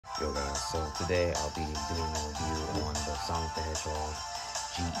Yo guys, so today I'll be doing a review on the Sonic the Hedgehog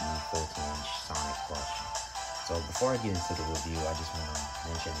GE 14-inch Sonic plush. So before I get into the review, I just want to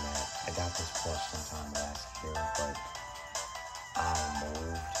mention that I got this plush sometime last year, but I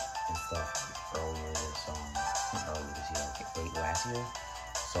moved and stuff earlier this year, late last year.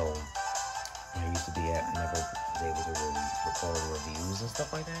 So I used to be I never was able to really record reviews and stuff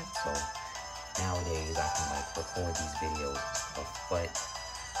like that. So nowadays I can record these videos and stuff, but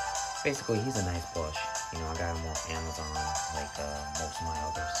basically he's a nice plush. You know, I got him off Amazon like most of my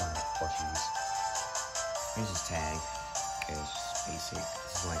other Sonic plushies. Here's his tag. Okay, it's just basic.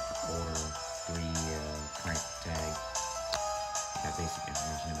 This is like the quarter 3 crank tag. Got basic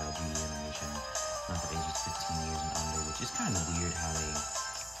information about GE animation, not for ages 15 years and under, which is kind of weird how they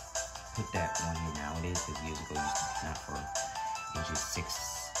put that on here nowadays, because years ago it used to be not for ages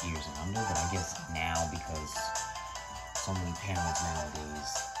 6 years and under, but I guess now, because so many parents nowadays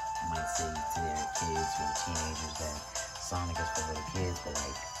might say to their kids or teenagers that Sonic is for little kids, but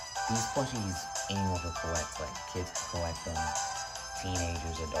these plushies anyone can collect. Kids can collect them,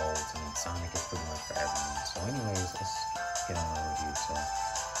 teenagers, adults. I mean, Sonic is pretty much for everyone. So anyways, let's get on the review. So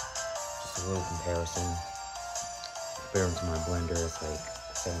just a little comparison. Comparing to my blender, it's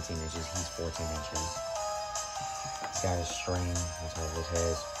 17 inches, he's 14 inches. He's got a string on top of his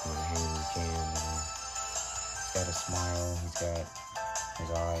head, from a hand jam, you know. He's got a smile, he's got his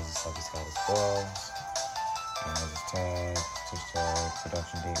eyes and stuff, he's got his gloves, and there's his tag, his tag.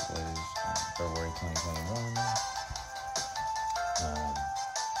 Production date was February 2021.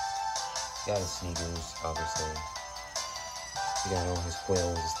 He got his sneakers, obviously. He got all his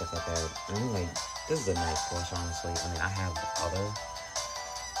quills and stuff like that. I mean, this is a nice plush, honestly. I mean, I have the other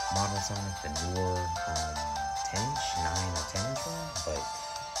modern Sonic, the newer 10-inch, 9 or 10-inch one, but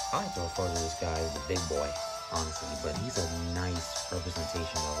I like to refer to this guy as the big boy, honestly. But he's a nice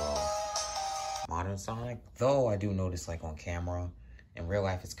representation of modern Sonic, though I do notice on camera, in real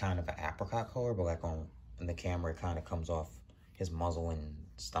life it's kind of an apricot color, but in the camera it kind of comes off, his muzzle and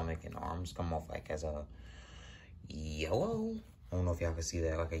stomach and arms come off as a yellow. I don't know if y'all can see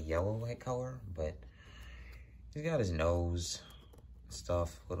that, a yellow color, but he's got his nose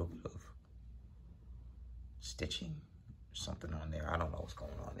stuff, a little bit of stitching, something on there. I don't know what's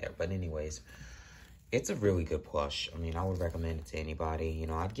going on there, but anyways, it's a really good plush. I mean, I would recommend it to anybody. You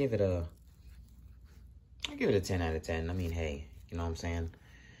know, I'd give it a 10 out of 10. I mean, hey, you know what I'm saying?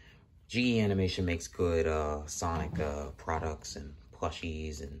 GE Animation makes good Sonic products and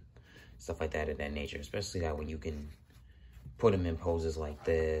plushies and stuff like that of that nature, especially when you can put them in poses like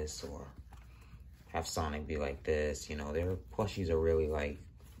this or have Sonic be like this. You know, their plushies are really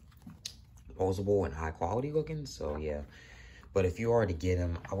posable and high quality looking. So yeah, but if you are to get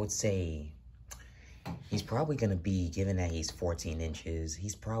him, I would say he's probably going to be, given that he's 14 inches,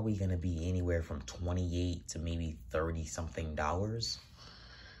 he's probably going to be anywhere from $28 to maybe $30 something.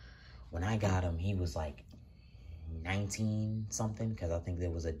 When I got him, he was 19 something, because I think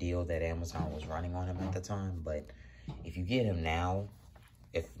there was a deal that Amazon was running on him at the time. But if you get him now,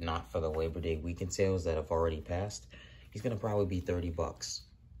 if not for the Labor Day weekend sales that have already passed, he's going to probably be 30 bucks.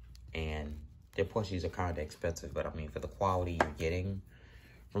 And their plushies are kind of expensive, but I mean, for the quality you're getting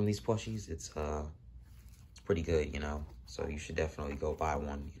from these plushies, it's pretty good, you know. So you should definitely go buy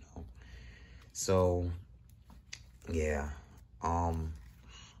one, you know. So yeah, I'm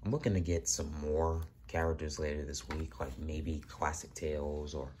looking to get some more characters later this week, maybe Classic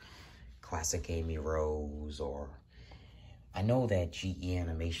Tails or Classic Amy Rose, or I know that GE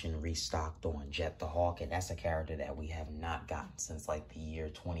Animation restocked on Jet the Hawk, and that's a character that we have not gotten since the year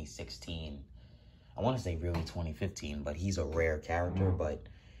 2016. I want to say really 2015, but he's a rare character, but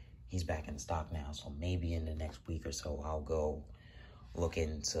he's back in stock now. So maybe in the next week or so, I'll go look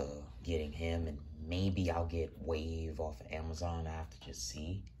into getting him, and maybe I'll get Wave off of Amazon. I have to just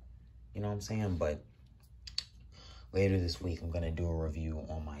see, you know what I'm saying? But later this week, I'm going to do a review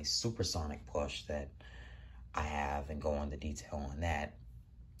on my Supersonic plush that I have and go into detail on that.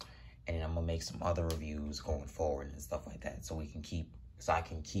 And then I'm going to make some other reviews going forward and stuff like that, so I can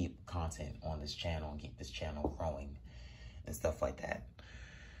keep content on this channel and keep this channel growing and stuff like that.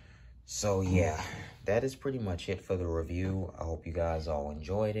 So yeah, that is pretty much it for the review. I hope you guys all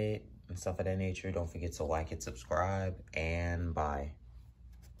enjoyed it and stuff of that nature. Don't forget to like it, subscribe, and bye.